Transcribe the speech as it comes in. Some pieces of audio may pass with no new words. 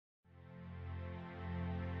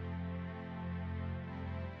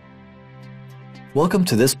Welcome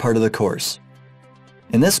to this part of the course.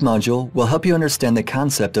 In this module, we'll help you understand the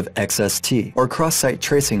concept of XST, or Cross Site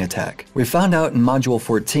Tracing attack. We found out in Module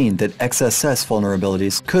 14 that XSS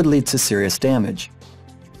vulnerabilities could lead to serious damage.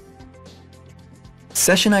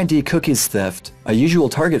 Session ID cookies theft, a usual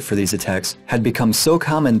target for these attacks, had become so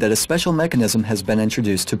common that a special mechanism has been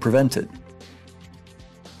introduced to prevent it.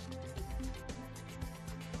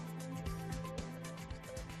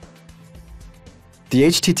 The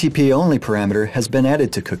HTTP-only parameter has been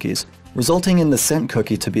added to cookies, resulting in the sent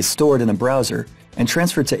cookie to be stored in a browser and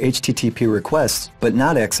transferred to HTTP requests, but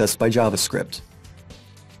not accessed by JavaScript.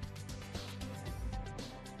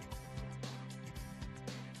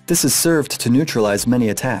 This is served to neutralize many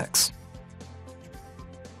attacks.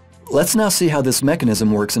 Let's now see how this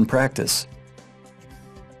mechanism works in practice.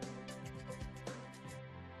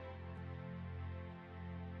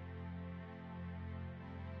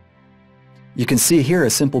 You can see here a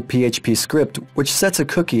simple PHP script which sets a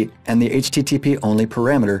cookie and the HTTP-only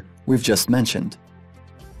parameter we've just mentioned.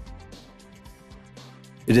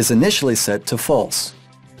 It is initially set to false.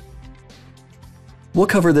 We'll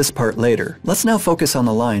cover this part later. Let's now focus on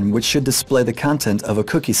the line which should display the content of a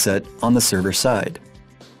cookie set on the server side.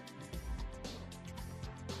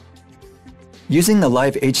 Using the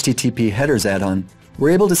Live HTTP Headers add-on,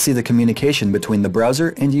 we're able to see the communication between the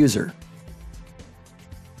browser and user.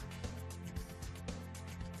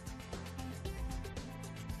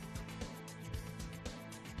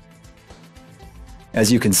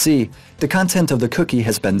 As you can see, the content of the cookie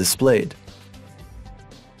has been displayed.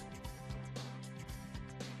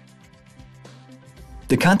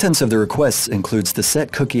 The contents of the requests includes the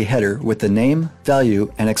set cookie header with the name,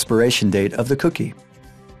 value, and expiration date of the cookie.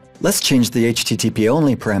 Let's change the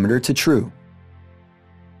HTTP-only parameter to true.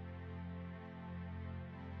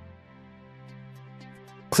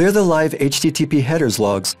 Clear the live HTTP headers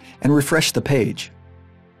logs and refresh the page.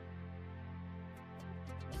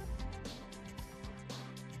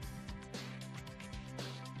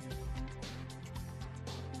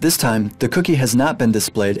 This time, the cookie has not been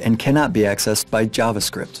displayed and cannot be accessed by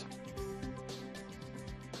JavaScript.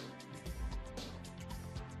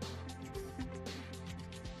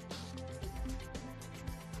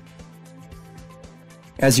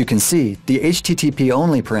 As you can see, the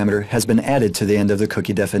HTTP-only parameter has been added to the end of the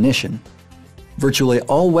cookie definition. Virtually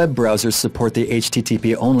all web browsers support the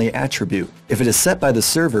HTTP-only attribute. If it is set by the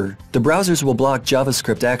server, the browsers will block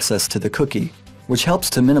JavaScript access to the cookie, which helps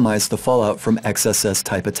to minimize the fallout from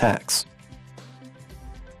XSS-type attacks.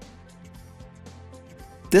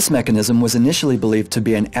 This mechanism was initially believed to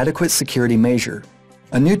be an adequate security measure.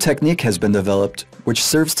 A new technique has been developed which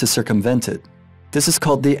serves to circumvent it. This is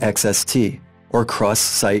called the XST, or Cross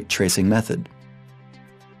Site Tracing method.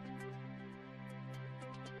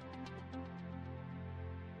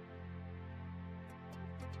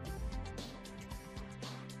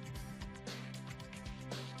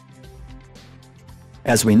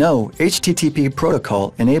 As we know, HTTP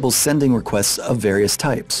protocol enables sending requests of various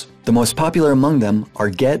types. The most popular among them are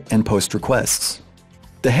GET and POST requests.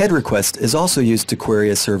 The head request is also used to query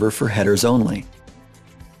a server for headers only.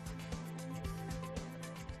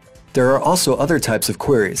 There are also other types of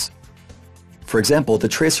queries. For example, the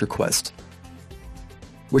trace request,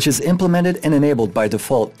 which is implemented and enabled by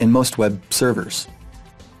default in most web servers.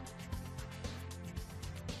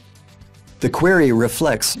 The query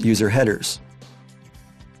reflects user headers.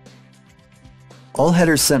 All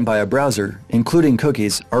headers sent by a browser, including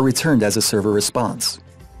cookies, are returned as a server response.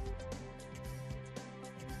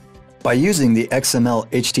 By using the XML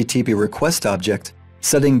HTTP request object,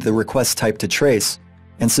 setting the request type to trace,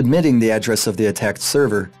 and submitting the address of the attacked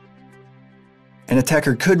server, an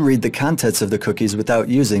attacker could read the contents of the cookies without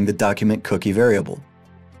using the document cookie variable.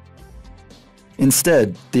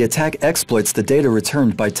 Instead, the attack exploits the data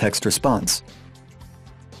returned by text response,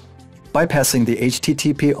 bypassing the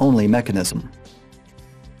HTTP-only mechanism.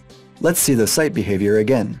 Let's see the site behavior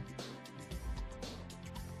again.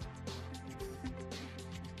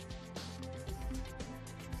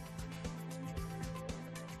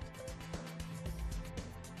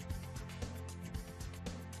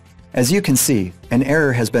 As you can see, an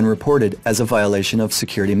error has been reported as a violation of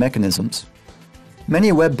security mechanisms.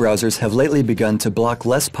 Many web browsers have lately begun to block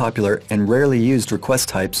less popular and rarely used request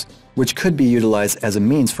types, which could be utilized as a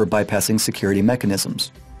means for bypassing security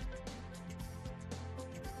mechanisms.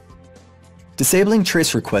 Disabling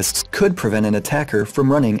trace requests could prevent an attacker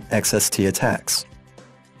from running XST attacks.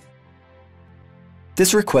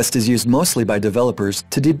 This request is used mostly by developers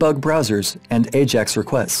to debug browsers and AJAX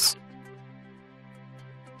requests.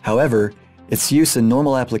 However, its use in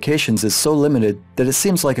normal applications is so limited that it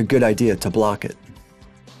seems like a good idea to block it.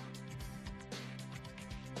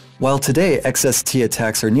 While today XST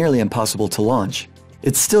attacks are nearly impossible to launch,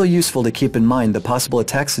 it's still useful to keep in mind the possible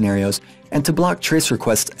attack scenarios and to block trace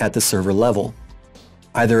requests at the server level,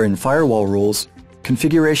 either in firewall rules,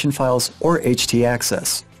 configuration files, or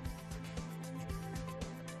htaccess.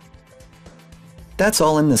 That's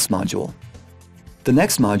all in this module. The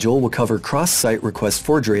next module will cover cross-site request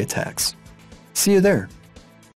forgery attacks. See you there.